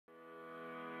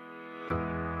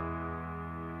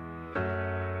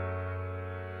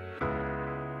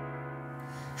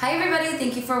Hi everybody,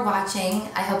 thank you for watching.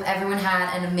 I hope everyone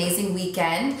had an amazing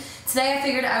weekend. Today I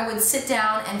figured I would sit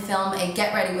down and film a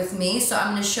get ready with me. So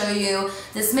I'm going to show you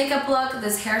this makeup look,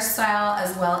 this hairstyle,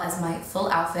 as well as my full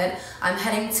outfit. I'm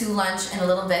heading to lunch in a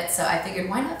little bit, so I figured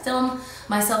why not film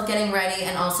myself getting ready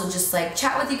and also just like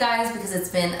chat with you guys because it's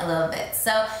been a little bit.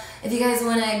 So if you guys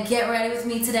want to get ready with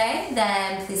me today,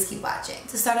 then please keep watching.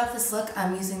 To start off this look,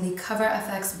 I'm using the Cover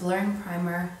FX Blurring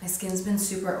Primer. My skin's been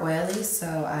super oily,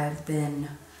 so I've been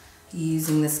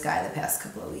using this guy the past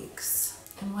couple of weeks.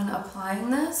 And when applying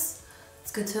this,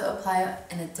 it's good to apply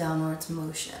it in a downwards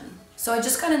motion. So I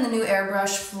just got in the new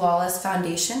Airbrush Flawless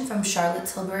Foundation from Charlotte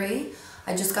Tilbury.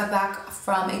 I just got back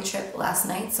from a trip last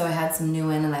night, so I had some new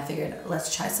in and I figured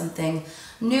let's try something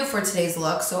new for today's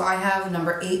look. So I have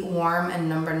number 8 Warm and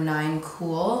number 9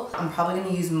 Cool. I'm probably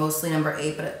gonna use mostly number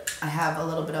 8, but I have a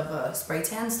little bit of a spray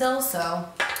tan still, so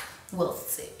we'll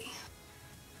see.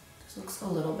 This looks a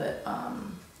little bit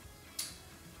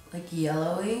like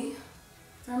yellowy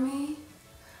for me,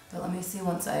 but let me see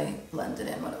once I blend it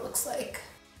in what it looks like.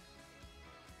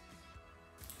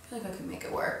 I feel like I could make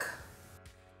it work.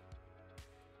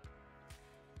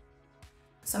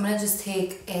 So I'm gonna just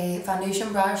take a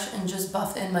foundation brush and just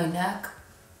buff in my neck.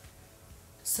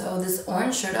 So this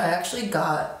orange shirt, I actually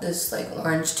got this like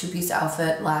orange two-piece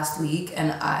outfit last week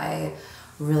and I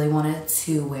really wanted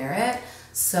to wear it.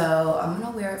 So I'm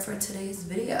gonna wear it for today's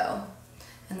video.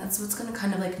 And that's what's gonna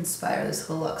kind of like inspire this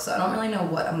whole look. So I don't really know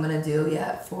what I'm gonna do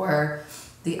yet for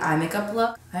the eye makeup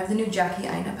look. I have the new Jackie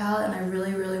Aina palette and I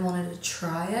really wanted to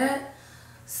try it.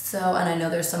 So, and I know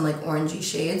there's some like orangey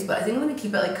shades, but I think I'm gonna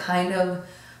keep it like kind of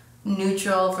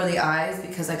neutral for the eyes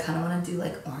because I kind of want to do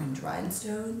like orange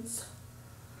rhinestones.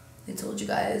 I told you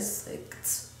guys, like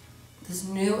it's this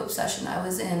new obsession. I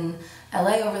was in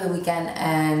LA over the weekend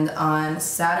and on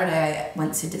Saturday I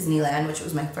went to Disneyland, which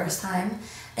was my first time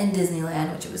in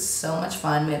Disneyland, which was so much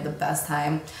fun. We had the best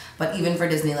time. But even for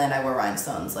Disneyland, I wore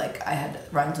rhinestones. Like I had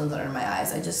rhinestones under my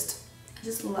eyes. I just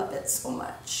love it so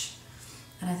much.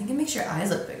 And I think it makes your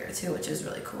eyes look bigger too, which is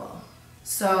really cool.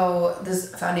 So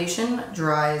this foundation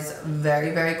dries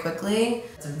very quickly.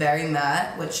 It's very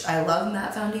matte, which I love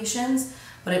matte foundations,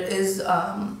 but it is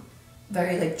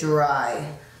very like dry.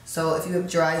 So if you have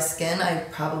dry skin, I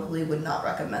probably would not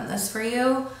recommend this for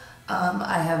you.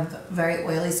 I have very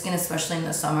oily skin, especially in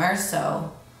the summer,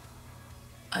 so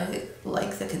I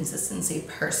like the consistency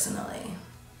personally.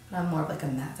 But I'm more of like a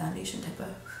matte foundation type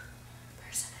of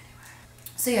person anyway.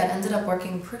 So yeah, it ended up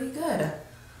working pretty good.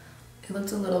 It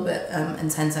looked a little bit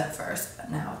intense at first,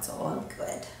 but now it's all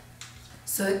good.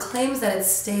 So it claims that it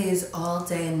stays all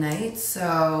day and night,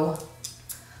 so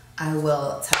I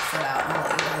will test it out and I'll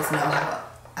let you guys know how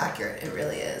accurate it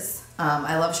really is.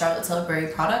 I love Charlotte Tilbury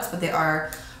products, but they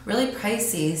are really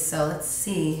pricey, so let's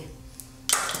see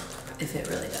if it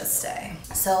really does stay.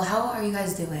 So how are you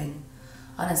guys doing?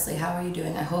 Honestly, how are you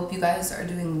doing? I hope you guys are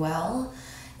doing well.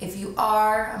 If you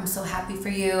are, I'm so happy for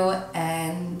you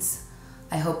and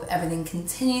I hope everything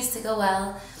continues to go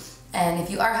well. And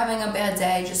if you are having a bad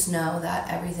day, just know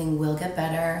that everything will get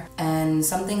better. And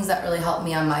some things that really help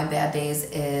me on my bad days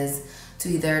is to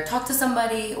either talk to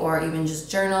somebody or even just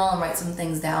journal and write some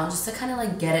things down just to kind of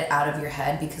like get it out of your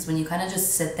head, because when you kind of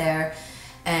just sit there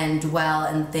and dwell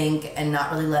and think and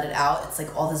not really let it out, it's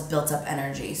like all this built up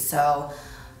energy. So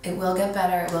it will get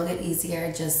better, it will get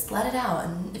easier, just let it out.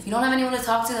 And if you don't have anyone to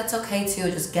talk to, that's okay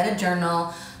too. Just get a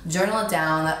journal it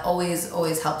down. That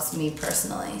always helps me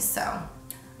personally. So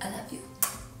I love you.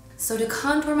 So to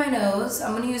contour my nose,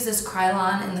 I'm gonna use this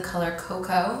KRYOLAN in the color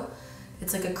Cocoa.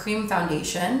 It's like a cream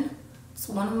foundation. It's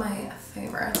one of my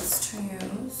favorites to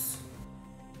use.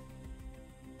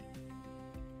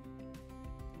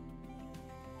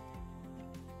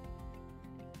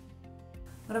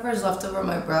 Whatever is left over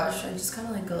my brush, I just kind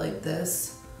of like go like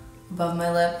this above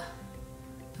my lip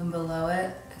and below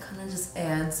it. It kind of just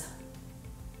adds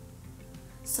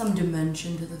some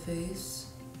dimension to the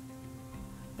face.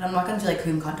 But I'm not going to do like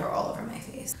cream contour all over my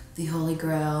face. The Holy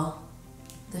Grail,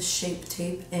 the Shape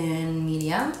Tape in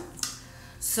medium.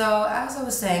 So as I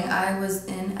was saying, I was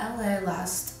in LA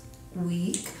last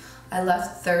week. I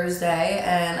left Thursday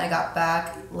and I got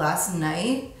back last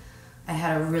night. I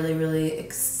had a really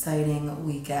exciting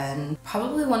weekend.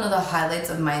 Probably one of the highlights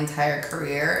of my entire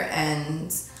career,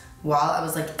 and while I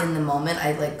was like in the moment,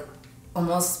 I like I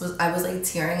was like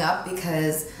tearing up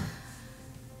because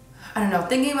I don't know,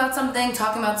 thinking about something,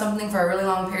 talking about something for a really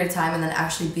long period of time and then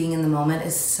actually being in the moment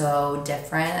is so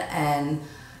different, and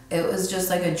it was just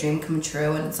like a dream come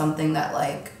true, and it's something that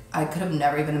like I could have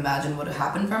never even imagined would have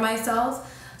happened for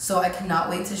myself. So I cannot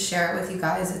wait to share it with you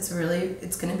guys.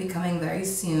 It's gonna be coming very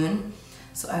soon.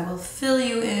 so I will fill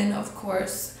you in, of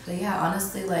course. But yeah,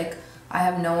 honestly, like, I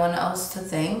have no one else to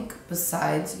thank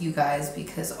besides you guys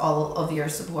because all of your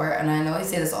support. And I know I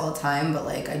say this all the time, but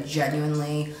like, I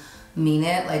genuinely mean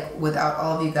it. Like, without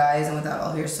all of you guys and without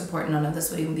all of your support, none of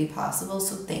this would even be possible.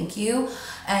 So thank you.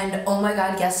 And oh my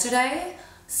God, yesterday,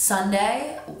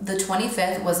 Sunday, the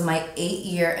 25th, was my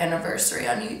 8-year anniversary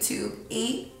on YouTube.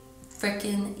 8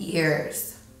 freaking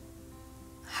years.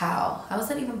 How is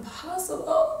that even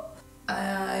possible?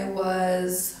 I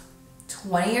was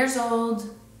 20 years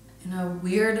old in a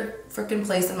weird freaking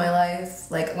place in my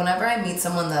life. Like, whenever I meet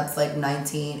someone that's like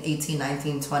 18,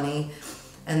 19, 20,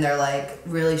 and they're like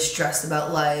really stressed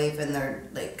about life and they're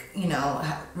like, you know,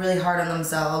 really hard on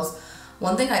themselves,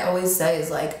 one thing I always say is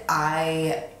like,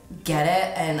 I get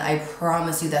it, and I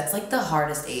promise you that's like the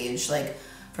hardest age. Like,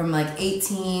 from like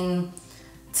 18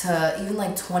 to even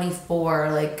like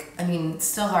 24, like, I mean, it's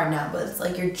still hard now, but it's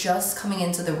like you're just coming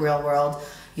into the real world.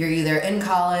 You're either in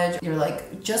college, you're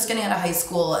like just getting out of high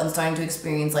school and starting to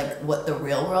experience like what the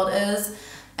real world is.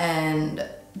 And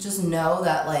just know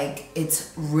that like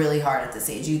it's really hard at this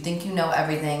age. You think you know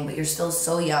everything, but you're still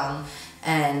so young,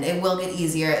 and it will get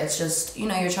easier. It's just, you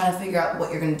know, you're trying to figure out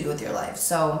what you're gonna do with your life.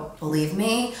 So believe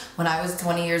me, when I was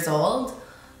 20 years old,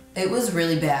 it was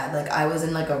really bad. Like, I was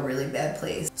in like a really bad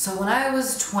place. So when I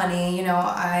was 20, you know,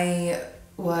 I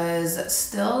was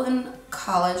still in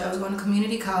college. I was going to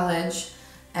community college,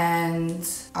 and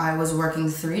I was working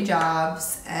 3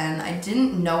 jobs, and I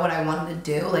didn't know what I wanted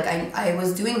to do. Like, I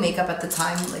was doing makeup at the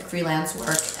time, like freelance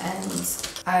work,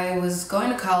 and I was going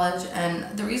to college.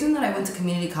 And the reason that I went to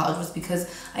community college was because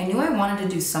I knew I wanted to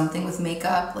do something with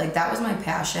makeup. Like, that was my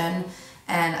passion.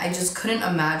 And I just couldn't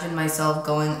imagine myself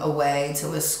going away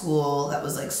to a school that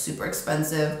was like super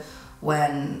expensive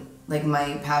when like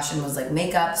my passion was like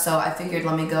makeup. So I figured,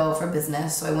 let me go for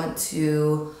business. So I went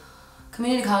to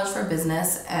community college for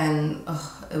business, and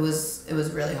it was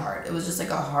really hard. It was just like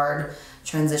a hard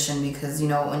transition because, you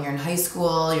know, when you're in high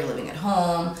school, you're living at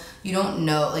home, you don't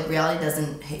know, like, reality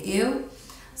doesn't hit you.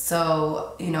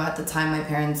 So, you know, at the time my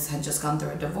parents had just gone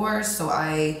through a divorce, so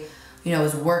I, you know,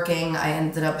 was working. I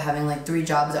ended up having like 3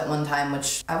 jobs at one time,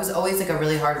 which I was always like a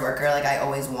really hard worker. Like, I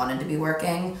always wanted to be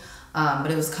working, but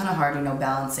it was kind of hard, you know,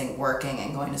 balancing working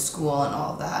and going to school and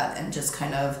all of that, and just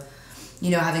kind of,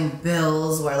 you know, having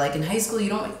bills where like in high school you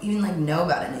don't even like know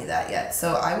about any of that yet.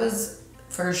 So I was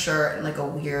for sure in like a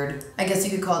weird, I guess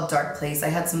you could call it dark place. I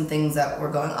had some things that were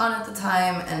going on at the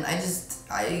time, and I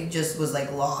just was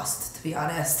like lost, to be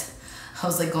honest. I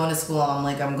was like going to school, I'm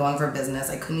like, I'm going for business.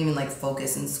 I couldn't even like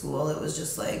focus in school. It was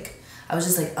just like, I was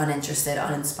just like uninterested,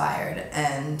 uninspired,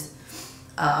 and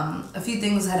a few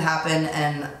things had happened,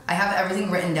 and I have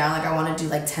everything written down. Like, I want to do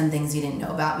like 10 things you didn't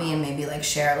know about me, and maybe like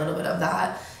share a little bit of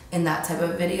that in that type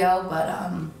of video.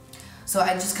 But so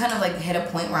I just kind of like hit a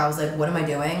point where I was like, what am I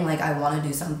doing? Like, I want to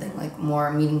do something like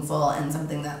more meaningful and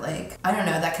something that like, I don't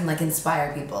know, that can like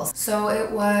inspire people. So it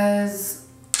was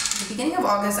the beginning of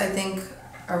August, I think,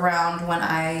 around when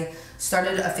I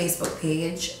started a Facebook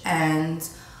page, and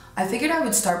I figured I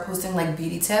would start posting like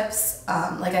beauty tips.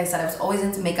 Like I said, I was always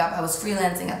into makeup. I was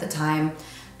freelancing at the time,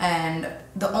 and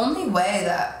the only way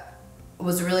that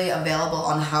was really available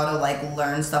on how to like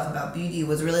learn stuff about beauty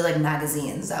was really like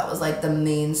magazines. That was like the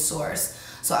main source.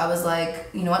 So I was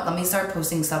like, you know what, let me start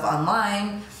posting stuff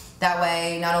online. That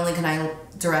way, not only can I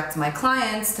direct my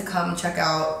clients to come check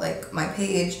out like my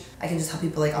page, I can just help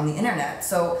people like on the internet.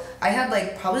 So I had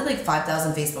like probably like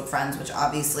 5,000 Facebook friends, which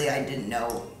obviously I didn't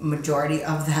know majority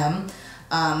of them.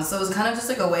 So it was kind of just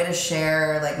like a way to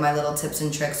share like my little tips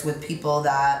and tricks with people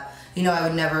that, you know, I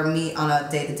would never meet on a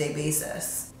day-to-day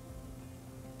basis.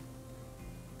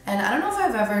 And I don't know if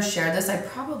I've ever shared this, I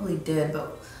probably did,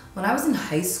 but when I was in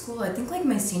high school, I think like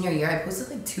my senior year, I posted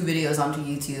like 2 videos onto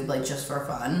YouTube, like just for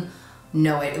fun.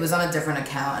 No idea, it was on a different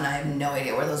account, and I have no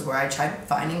idea where those were. I tried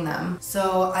finding them.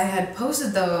 So I had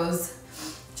posted those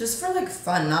just for like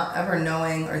fun, not ever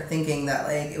knowing or thinking that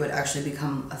like it would actually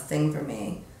become a thing for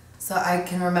me. So I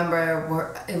can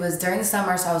remember, it was during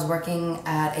summer, so I was working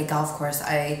at a golf course.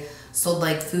 I sold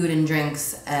like food and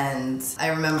drinks, and I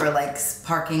remember like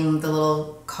parking the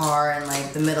little car in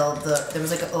like the middle of there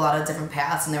was like a lot of different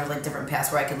paths, and there were like different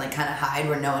paths where I could like kind of hide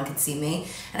where no one could see me.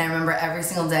 And I remember every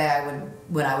single day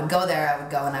when I would go there, I would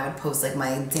go and I would post like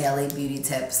my daily beauty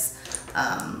tips,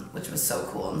 which was so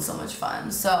cool and so much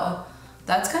fun. So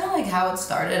that's kind of like how it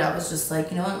started. I was just like,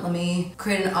 you know what, let me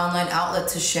create an online outlet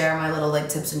to share my little like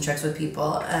tips and tricks with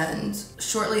people. And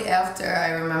shortly after,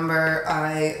 I remember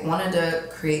I wanted to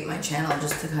create my channel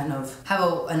just to kind of have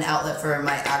an outlet for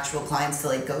my actual clients to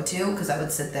like go to, because I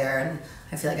would sit there, and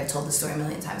I feel like I've told this story a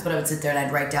million times, but I would sit there and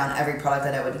I'd write down every product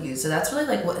that I would use. So that's really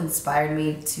like what inspired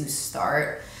me to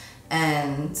start.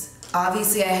 And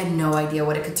obviously I had no idea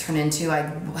what it could turn into. I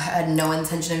had no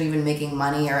intention of even making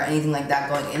money or anything like that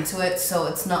going into it. So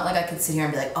it's not like I could sit here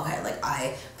and be like, okay, like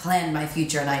I planned my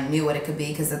future and I knew what it could be,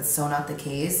 because that's so not the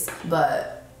case.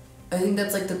 But I think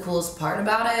that's like the coolest part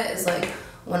about it is like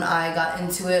when I got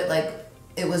into it, like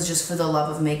it was just for the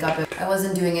love of makeup. I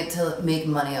wasn't doing it to make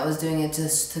money. I was doing it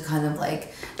just to kind of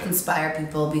like inspire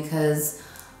people, because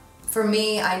for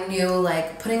me, I knew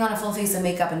like putting on a full face of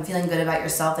makeup and feeling good about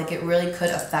yourself, like it really could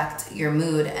affect your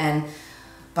mood. And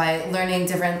by learning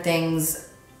different things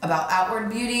about outward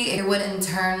beauty, it would in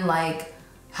turn like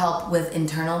help with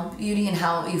internal beauty and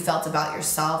how you felt about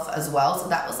yourself as well. So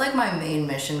that was like my main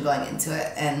mission going into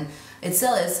it, and it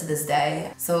still is to this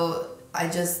day. So I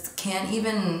just can't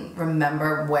even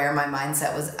remember where my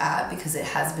mindset was at, because it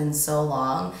has been so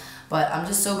long. But I'm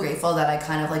just so grateful that I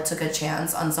kind of like took a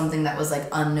chance on something that was like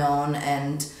unknown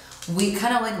and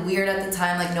kind of like weird at the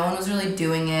time. Like no one was really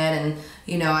doing it, and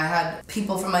you know, I had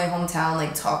people from my hometown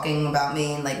like talking about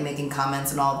me and like making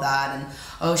comments and all that, and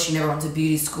oh, she never went to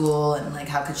beauty school, and like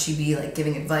how could she be like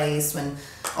giving advice when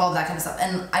all that kind of stuff.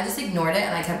 And I just ignored it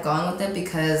and I kept going with it,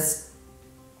 because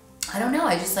I don't know,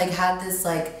 I just like had this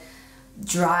like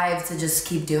drive to just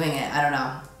keep doing it. I don't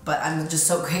know. But I'm just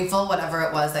so grateful, whatever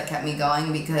it was that kept me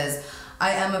going, because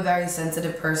I am a very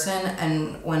sensitive person,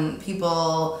 and when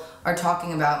people are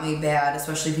talking about me bad,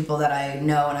 especially people that I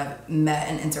know and I've met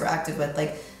and interacted with,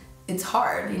 like it's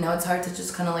hard, you know, it's hard to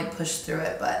just kind of like push through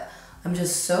it. But I'm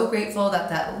just so grateful that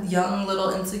that young little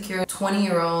insecure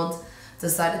 20-year-old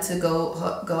decided to go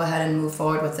ahead and move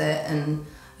forward with it. And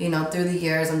you know, through the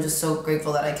years, I'm just so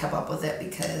grateful that I kept up with it,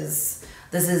 because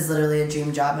this is literally a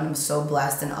dream job, and I'm so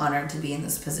blessed and honored to be in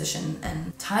this position.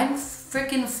 And time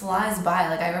freaking flies by.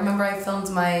 Like I remember I filmed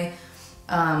my,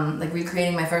 like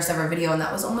recreating my first ever video, and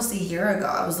that was almost a year ago.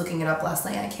 I was looking it up last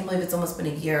night. I can't believe it's almost been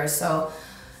a year. So,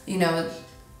 you know,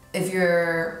 if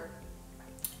you're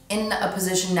in a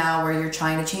position now where you're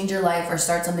trying to change your life or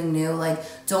start something new, like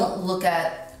don't look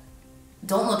at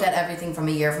everything from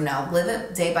a year from now. Live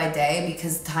it day by day,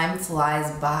 because time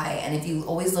flies by. And if you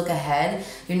always look ahead,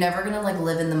 you're never gonna like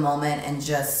live in the moment and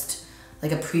just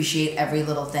like appreciate every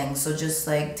little thing. So just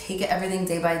like take everything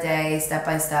day by day, step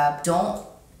by step. Don't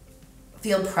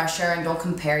feel pressure and don't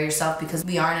compare yourself, because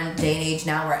we are in a day and age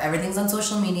now where everything's on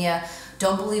social media.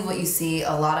 Don't believe what you see.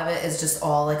 A lot of it is just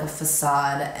all like a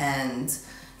facade, and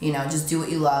you know, just do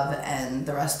what you love and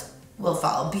the rest will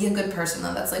follow. Be a good person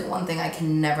though. That's like one thing I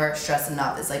can never stress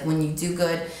enough, is like when you do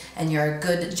good and you're a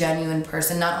good, genuine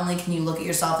person, not only can you look at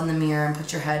yourself in the mirror and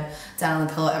put your head down on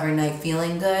the pillow every night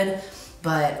feeling good,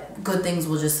 but good things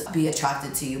will just be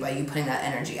attracted to you by you putting that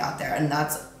energy out there. And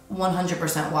that's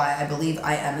 100% why I believe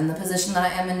I am in the position that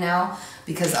I am in now,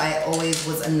 because I always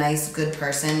was a nice, good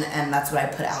person, and that's what I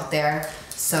put out there.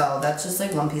 So that's just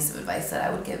like one piece of advice that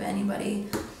I would give anybody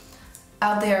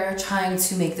out there trying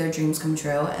to make their dreams come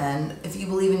true. And if you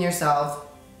believe in yourself,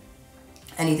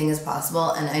 anything is possible.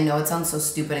 And I know it sounds so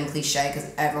stupid and cliche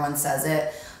because everyone says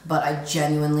it, but I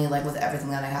genuinely, like with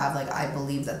everything that I have, like I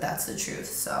believe that that's the truth.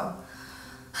 So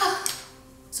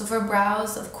for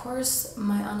brows, of course,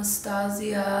 my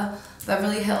Anastasia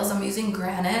Beverly Hills, I'm using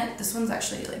Granite. This one's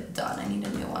actually like done. I need a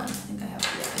new one. I think I have,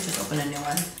 yeah, I just opened a new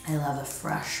one. I love a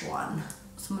fresh one.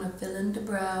 So I'm gonna fill in the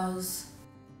brows.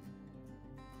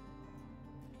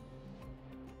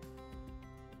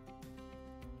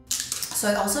 So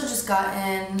I also just got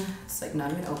in, it's like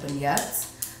not even open yet,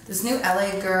 this new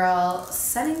LA Girl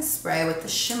setting spray with the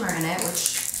shimmer in it,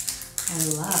 which I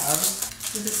love.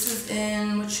 So this is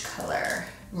in which color?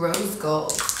 Rose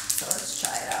gold. So let's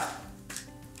try it out.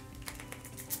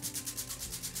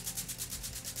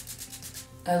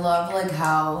 I love like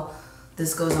how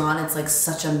this goes on. It's like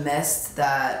such a mist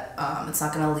that it's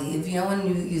not gonna leave. You know when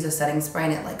you use a setting spray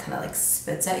and it like kind of like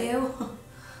spits at you?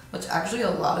 Which actually a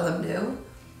lot of them do.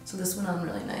 So this went on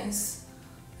really nice.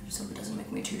 I just hope it doesn't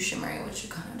make me too shimmery, which it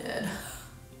kind of did.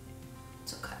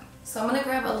 It's okay. So I'm gonna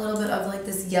grab a little bit of like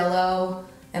this yellow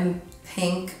and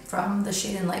pink from the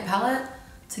Shade and Light palette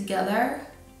together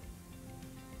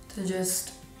to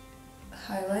just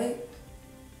highlight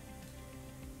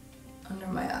under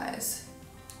my eyes.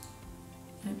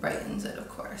 And it brightens it, of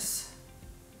course.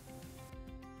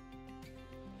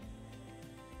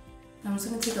 I'm just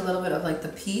gonna take a little bit of like the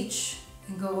peach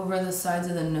and go over the sides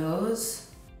of the nose.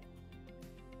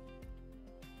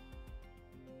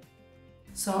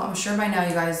 So I'm sure by now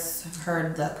you guys have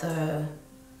heard that the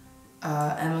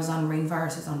Amazon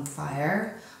rainforest is on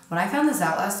fire. When I found this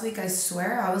out last week, I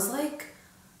swear I was like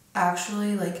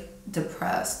actually like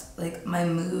depressed. Like my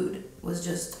mood was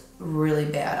just really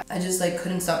bad. I just like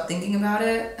couldn't stop thinking about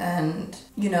it, and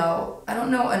you know, I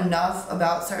don't know enough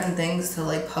about certain things to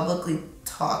like publicly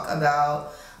talk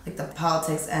about like the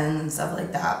politics and stuff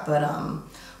like that, but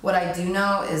what I do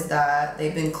know is that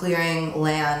they've been clearing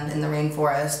land in the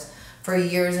rainforest for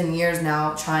years and years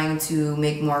now, trying to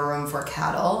make more room for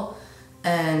cattle.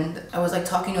 And I was like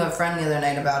talking to a friend the other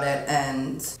night about it,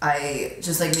 and I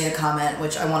just like made a comment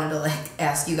which I wanted to like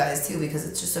ask you guys too, because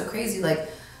it's just so crazy. Like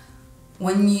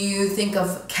when you think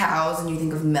of cows and you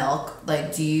think of milk,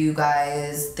 like do you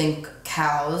guys think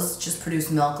cows just produce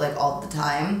milk like all the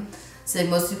time? So like,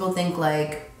 most people think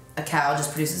like a cow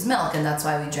just produces milk and that's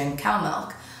why we drink cow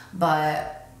milk.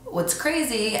 But what's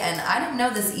crazy, and I didn't know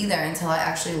this either until I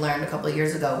actually learned a couple of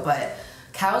years ago, but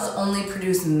cows only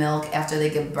produce milk after they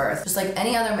give birth. Just like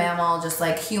any other mammal, just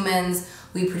like humans,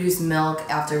 we produce milk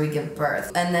after we give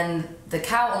birth. And then the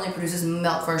cow only produces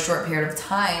milk for a short period of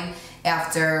time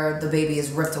after the baby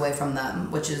is ripped away from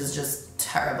them, which is just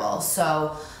terrible.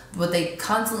 So what they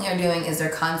constantly are doing is they're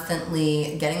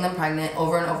constantly getting them pregnant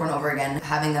over and over and over again,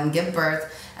 having them give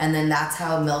birth, and then that's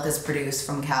how milk is produced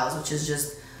from cows, which is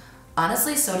just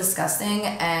honestly so disgusting.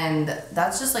 And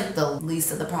that's just like the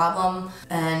least of the problem.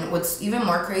 And what's even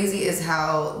more crazy is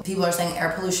how people are saying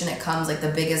air pollution, it comes like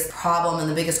the biggest problem and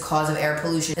the biggest cause of air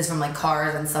pollution is from like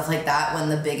cars and stuff like that, when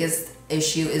the biggest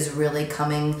issue is really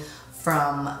coming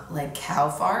from like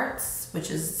cow farts, which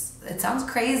is, it sounds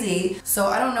crazy. So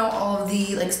I don't know all of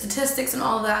the like statistics and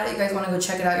all of that. You guys want to go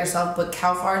check it out yourself, but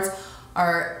cow farts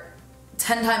are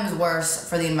 10 times worse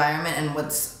for the environment and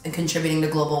what's contributing to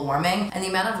global warming. And the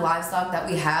amount of livestock that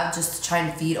we have just to try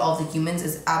and feed all the humans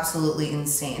is absolutely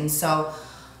insane. So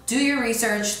do your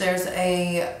research. There's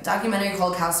a documentary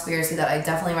called COWSPIRACY that I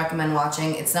definitely recommend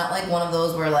watching. It's not like one of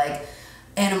those where like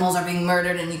animals are being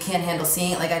murdered and you can't handle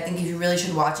seeing it. Like I think you really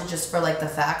should watch it just for like the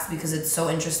facts, because it's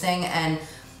so interesting. And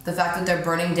the fact that they're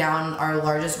burning down our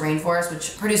largest rainforest,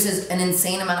 which produces an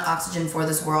insane amount of oxygen for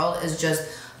this world, is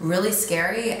just really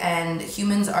scary, and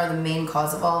humans are the main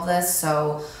cause of all of this.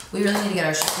 So we really need to get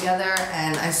our shit together,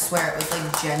 and I swear it was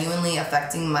like genuinely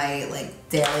affecting my like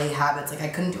daily habits. Like I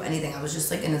couldn't do anything. I was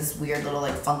just like in this weird little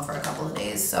like funk for a couple of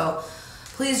days. So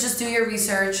please just do your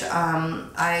research.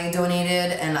 I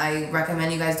donated, and I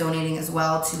recommend you guys donating as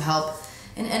well to help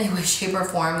in any way, shape, or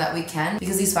form that we can,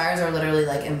 because these fires are literally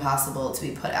like impossible to be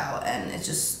put out, and it's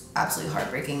just absolutely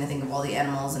heartbreaking to think of all the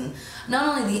animals, and not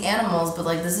only the animals, but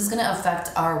like this is gonna affect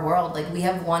our world. Like we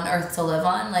have one earth to live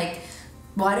on. Like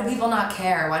why do people not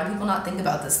care? Why do people not think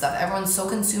about this stuff? Everyone's so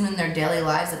consumed in their daily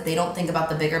lives that they don't think about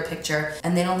the bigger picture,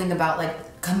 and they don't think about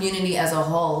like community as a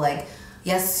whole. Like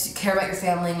yes, you care about your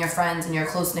family and your friends and your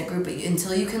close-knit group, but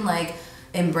until you can like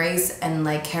embrace and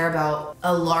like care about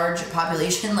a large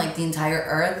population, like the entire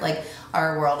earth, like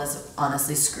our world is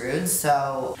honestly screwed.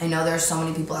 So I know there's so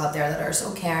many people out there that are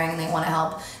so caring and they want to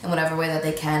help in whatever way that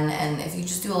they can. And if you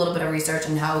just do a little bit of research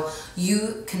on how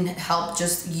you can help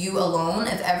just you alone,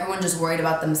 if everyone just worried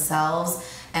about themselves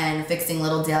and fixing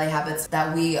little daily habits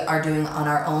that we are doing on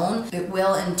our own, it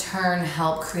will in turn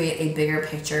help create a bigger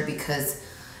picture, because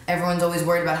everyone's always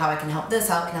worried about how I can help this,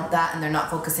 how I can help that, and they're not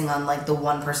focusing on like the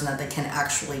one person that they can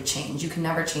actually change. You can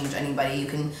never change anybody. You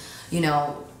can, you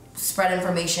know, spread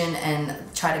information and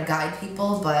try to guide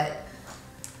people, but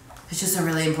it's just a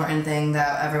really important thing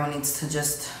that everyone needs to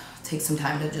just take some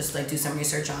time to just like do some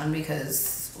research on,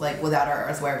 because like without our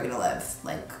earth, where are we gonna live?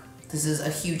 Like this is a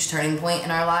huge turning point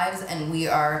in our lives, and we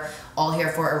are all here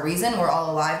for a reason. We're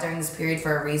all alive during this period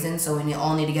for a reason, so we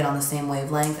all need to get on the same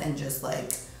wavelength and just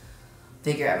like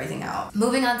figure everything out.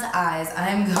 Moving on to eyes,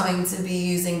 I'm going to be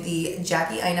using the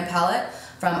Jackie Aina palette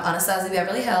from Anastasia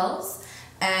Beverly Hills,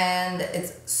 and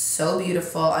it's so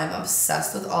beautiful. I'm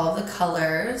obsessed with all of the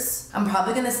colors. I'm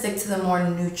probably gonna stick to the more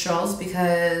neutrals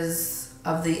because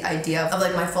of the idea of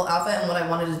like my full outfit and what I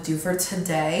wanted to do for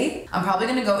today. I'm probably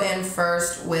gonna go in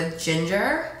first with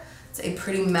Ginger. It's a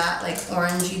pretty matte, like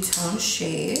orangey tone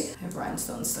shade. I have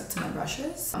rhinestones stuck to my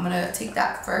brushes. I'm gonna take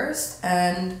that first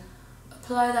and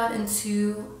apply that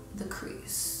into the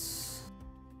crease.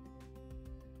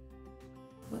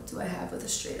 What do I have with a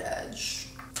straight edge?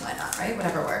 Why not, right?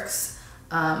 Whatever works.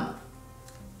 I'm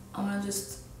gonna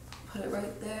just put it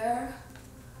right there,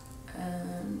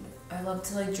 and I love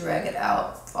to like drag it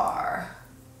out far.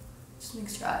 Just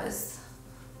makes your eyes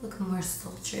look more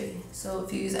sultry. So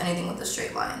if you use anything with a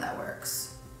straight line, that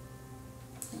works.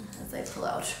 As I pull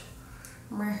out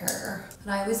my hair.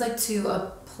 And I always like to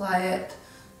apply it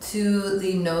to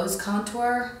the nose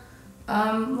contour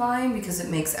line because it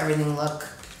makes everything look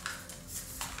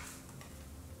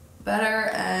better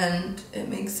and it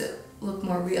makes it look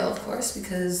more real, of course,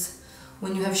 because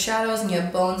when you have shadows and you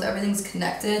have bones, everything's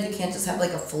connected. You can't just have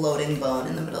like a floating bone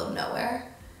in the middle of nowhere.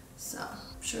 So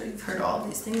I'm sure you've heard all of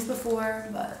these things before,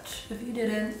 but if you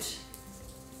didn't,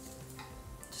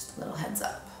 just a little heads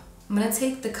up. I'm gonna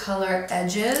take the color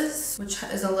Edges, which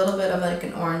is a little bit of like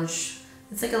an orange.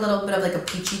 It's like a little bit of like a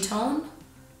peachy tone,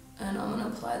 and I'm gonna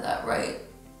apply that right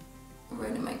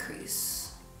in my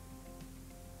crease.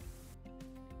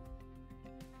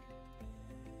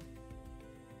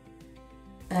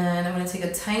 And I'm gonna take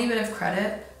a tiny bit of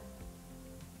Credit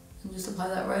and just apply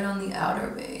that right on the outer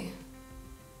V.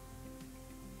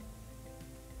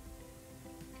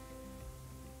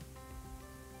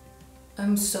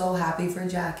 I'm so happy for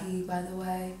Jackie, by the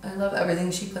way. I love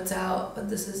everything she puts out, but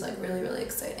this is like really, really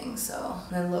exciting. So,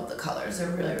 and I love the colors. They're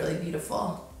really, really beautiful.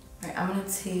 All right, I'm gonna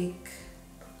take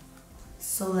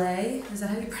Soleil, is that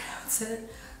how you pronounce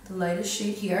it? The lightest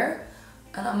shade here.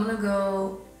 And I'm gonna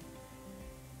go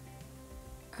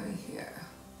right here.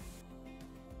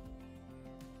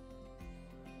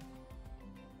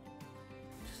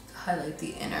 Highlight the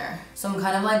inner. So I'm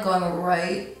kind of like going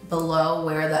right below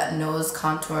where that nose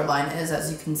contour line is,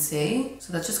 as you can see.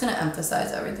 So that's just gonna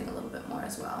emphasize everything a little bit more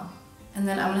as well. And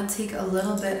then I'm gonna take a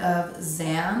little bit of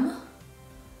Zam,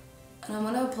 and I'm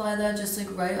gonna apply that just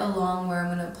like right along where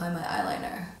I'm gonna apply my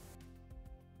eyeliner.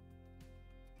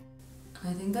 And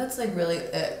I think that's like really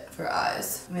it for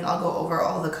eyes. I mean, I'll go over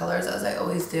all the colors as I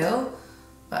always do,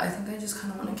 but I think I just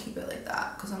kind of want to keep it like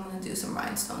that because I'm gonna do some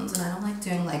rhinestones and I don't like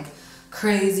doing like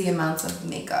crazy amounts of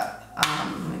makeup.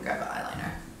 Let me grab an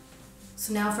eyeliner.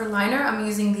 So now for liner, I'm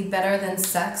using the Better Than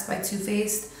Sex by Too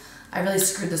Faced. I really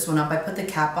screwed this one up. I put the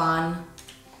cap on.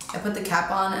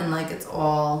 And like it's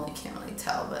all, you can't really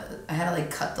tell, but I had to like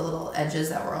cut the little edges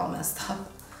that were all messed up.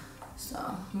 So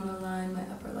I'm gonna line my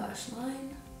upper lash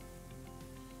line.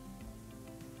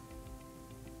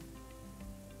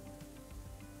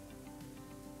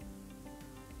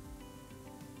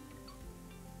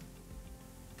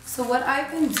 So what I've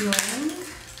been doing,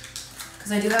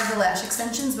 because I do have the lash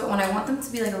extensions, but when I want them to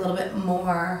be like a little bit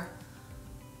more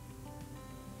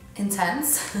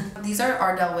intense, these are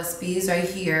Ardell Wispies right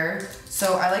here.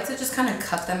 So I like to just kind of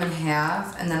cut them in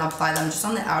half and then apply them just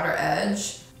on the outer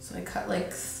edge. So I cut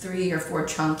like 3 or 4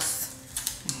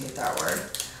 chunks, I hate that word,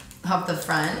 of the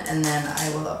front, and then I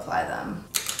will apply them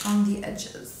on the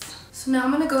edges. So now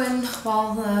I'm gonna go in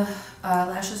while the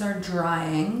lashes are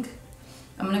drying.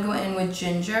 I'm gonna go in with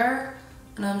Ginger,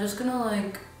 and I'm just gonna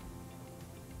like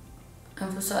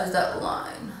emphasize that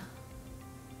line.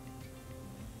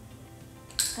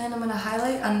 And I'm gonna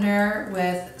highlight under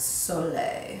with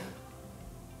Soleil.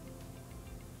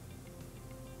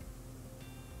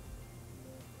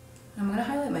 I'm gonna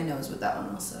highlight my nose with that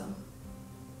one also.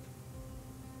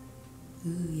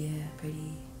 Ooh yeah,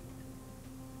 pretty.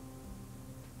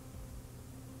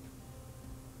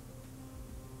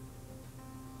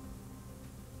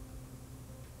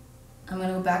 I'm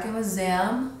gonna go back in with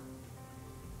Zam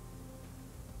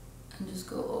and just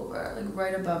go over, like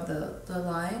right above the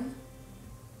line.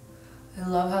 I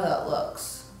love how that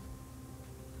looks.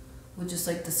 With just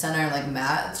like the center like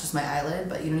matte, it's just my eyelid,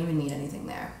 but you don't even need anything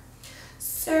there.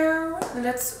 So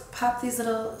let's pop these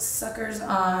little suckers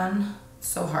on. It's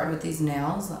so hard with these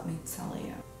nails, let me tell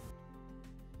you.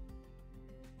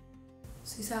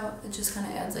 See how it just kind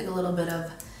of adds like a little bit of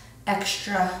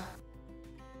extra.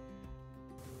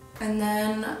 And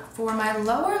then for my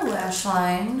lower lash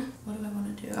line, what do I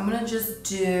want to do? I'm gonna just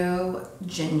do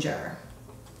Ginger,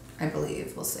 I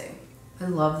believe, we'll see. I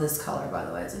love this color, by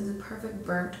the way. It's like the perfect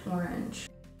burnt orange.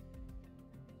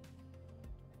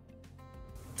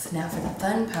 So now for the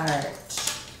fun part.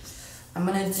 I'm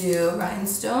gonna do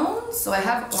rhinestones. So I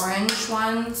have orange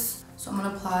ones. So I'm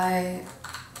gonna apply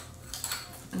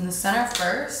in the center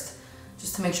first,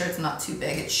 just to make sure it's not too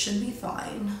big. It should be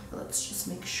fine, but let's just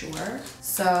make sure.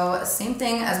 So same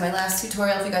thing as my last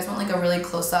tutorial. If you guys want like a really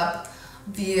close-up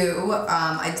view,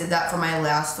 I did that for my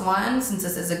last one. Since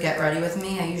this is a get ready with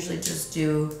me, I usually just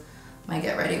do my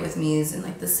get ready with me's in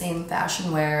like the same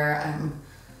fashion where I'm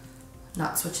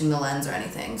not switching the lens or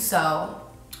anything. So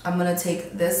I'm gonna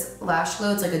take this lash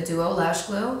glue, it's like a duo lash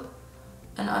glue,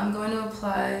 and I'm going to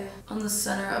apply on the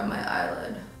center of my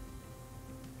eyelid.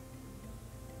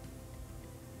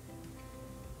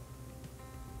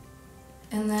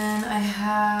 And then I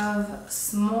have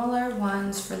smaller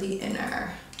ones for the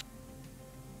inner.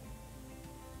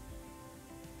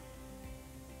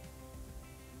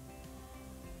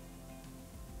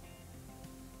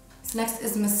 So next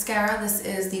is mascara. This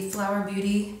is the Flower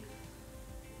Beauty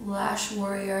Lash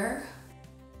Warrior.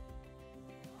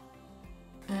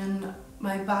 And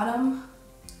my bottom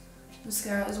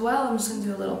mascara as well. I'm just gonna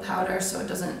do a little powder so it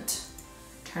doesn't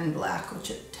turn black,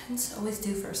 which it tends to always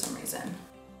do for some reason.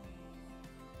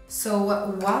 So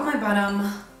while my bottom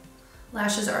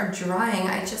lashes are drying,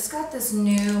 I just got this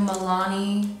new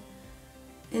Milani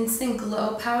Instant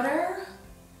Glow powder.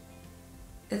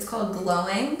 It's called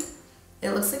Glowing.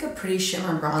 It looks like a pretty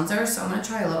shimmer bronzer, so I'm gonna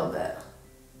try a little bit.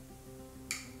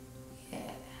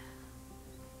 Yeah,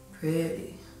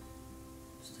 pretty.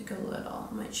 Just like a little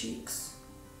on my cheeks.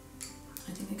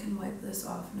 I think I can wipe this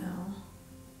off now.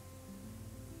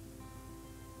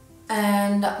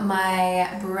 And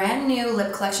my brand new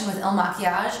lip collection with Il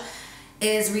Makiage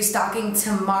is restocking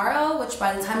tomorrow, which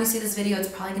by the time you see this video, it's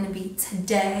probably gonna be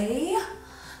today.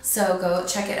 So go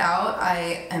check it out.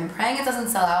 I am praying it doesn't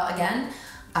sell out again.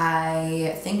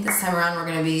 I think this time around we're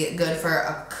gonna be good for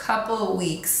a couple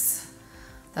weeks.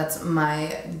 That's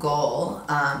my goal.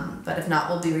 But if not,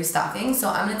 we'll be restocking. So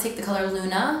I'm gonna take the color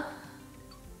Luna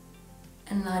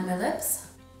and line my lips.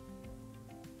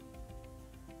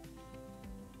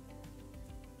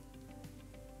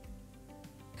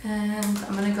 And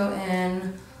I'm gonna go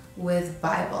in with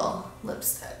Bybel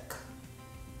lipstick.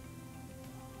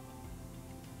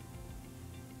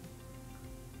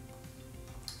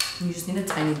 You just need a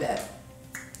tiny bit.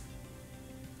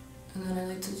 And then I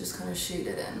like to just kind of shade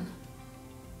it in.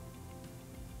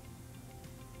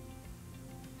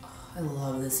 Oh, I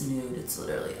love this nude, it's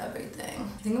literally everything.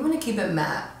 I think I'm gonna keep it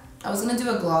matte. I was gonna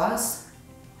do a gloss,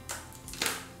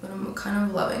 but I'm kind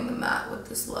of loving the matte with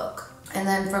this look. And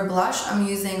then for blush, I'm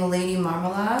using Lady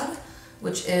Marmalade,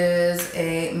 which is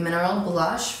a mineral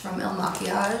blush from Il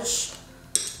Makiage.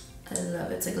 I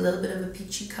love it. It's like a little bit of a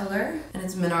peachy color, and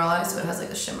it's mineralized, so it has like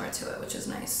a shimmer to it, which is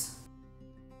nice.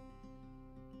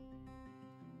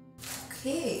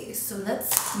 Okay, so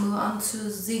let's move on to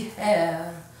the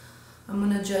hair. I'm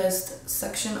gonna just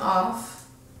section off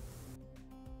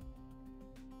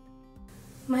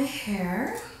my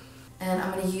hair, and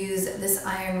I'm gonna use this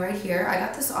iron right here. I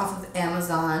got this off of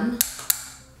Amazon,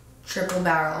 triple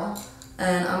barrel,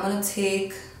 and I'm gonna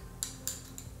take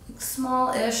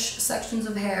small-ish sections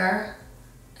of hair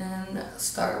and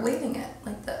start waving it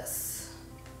like this.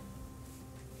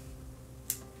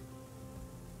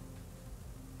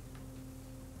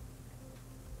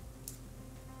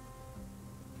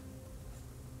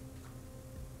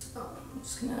 So I'm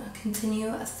just gonna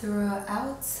continue throughout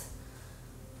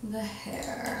the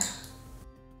hair.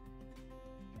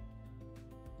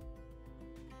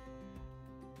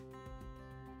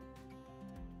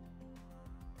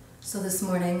 So this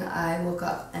morning I woke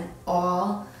up and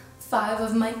all 5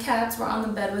 of my cats were on the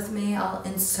bed with me. I'll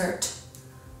insert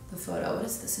the photo. What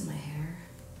is this in my hair?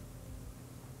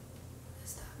 What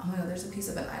is that? Oh my god, there's a piece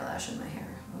of an eyelash in my hair.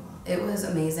 Oh well. It was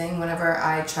amazing. Whenever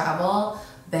I travel,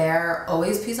 Bear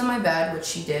always pees on my bed, which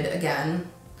she did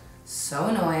again. So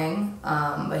annoying,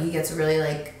 but he gets really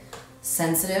like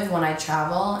sensitive when I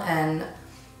travel. And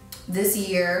this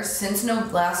year, since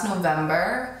last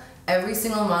November, every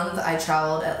single month I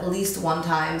traveled at least 1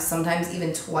 time, sometimes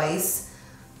even twice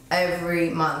every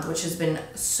month, which has been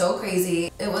so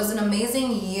crazy. It was an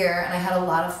amazing year and I had a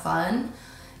lot of fun.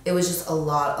 It was just a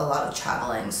lot of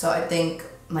traveling. So I think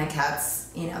my cats,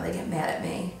 you know, they get mad at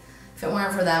me. If it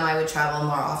weren't for them, I would travel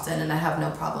more often and I have no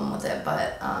problem with it.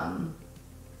 But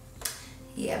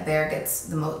yeah, Bear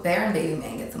and Baby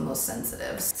Man get the most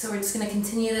sensitive. So we're just gonna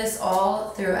continue this all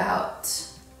throughout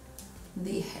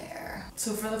the hair.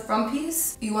 So for the front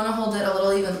piece, you want to hold it a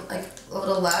little even, like a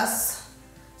little less,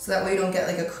 so that way you don't get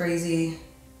like a crazy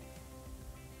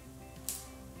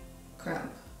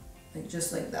crimp, like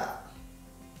just like that.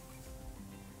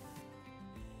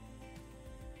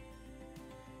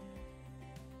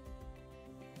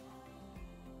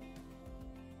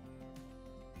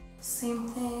 Same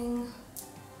thing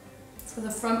for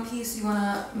the front piece. You want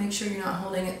to make sure you're not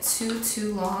holding it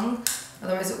too long,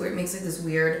 otherwise it makes like this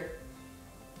weird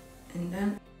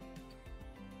indent.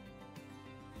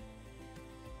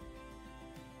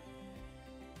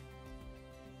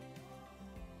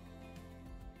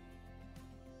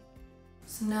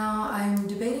 So now I'm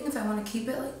debating if I want to keep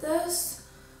it like this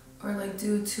or like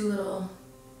do 2 little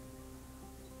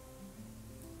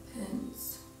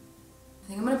pins. I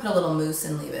think I'm going to put a little mousse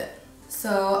and leave it.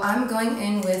 So I'm going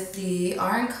in with the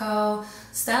R&Co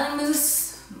styling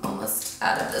mousse. I'm almost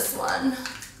out of this one.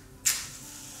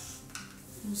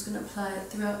 I'm just going to apply it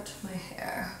throughout my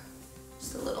hair,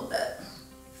 just a little bit.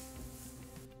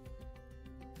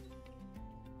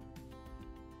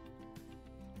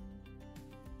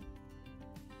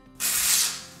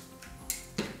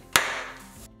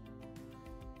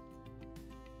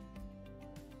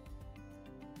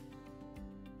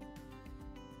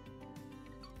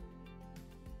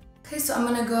 Okay, so I'm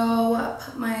gonna go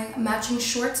put my matching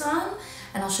shorts on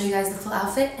and I'll show you guys the full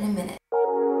outfit in a minute.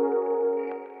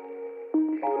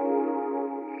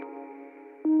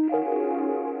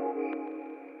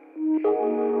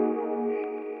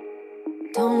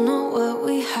 Don't know what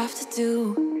we have to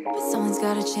do, but someone's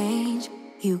gotta change.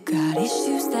 You got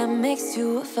issues that makes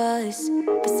you a fuss,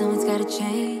 but someone's gotta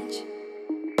change.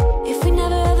 If we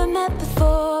never ever met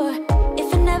before,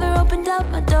 if I never opened up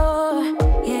my door,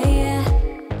 yeah, yeah,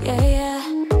 yeah, yeah,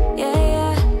 yeah,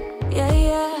 yeah, yeah,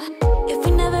 yeah. If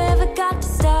we never ever got to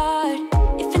start,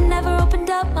 if I never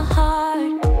opened up my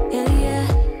heart, yeah, yeah,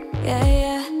 yeah,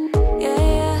 yeah, yeah,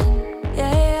 yeah,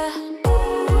 yeah, yeah.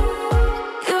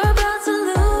 You're about to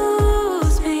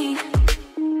lose me,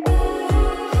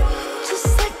 just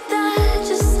like that,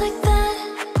 just like that.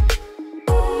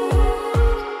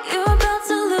 You're about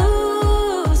to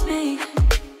lose me.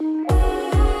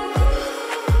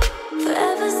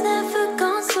 Forever's never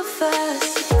gone so fast.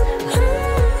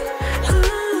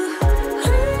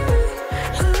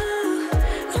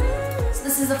 So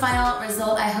this is the final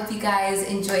result. I hope you guys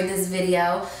enjoyed this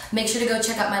video. Make sure to go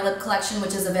check out my lip collection,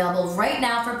 which is available right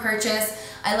now for purchase.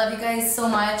 I love you guys so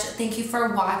much. Thank you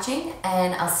for watching,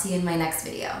 and I'll see you in my next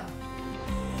video.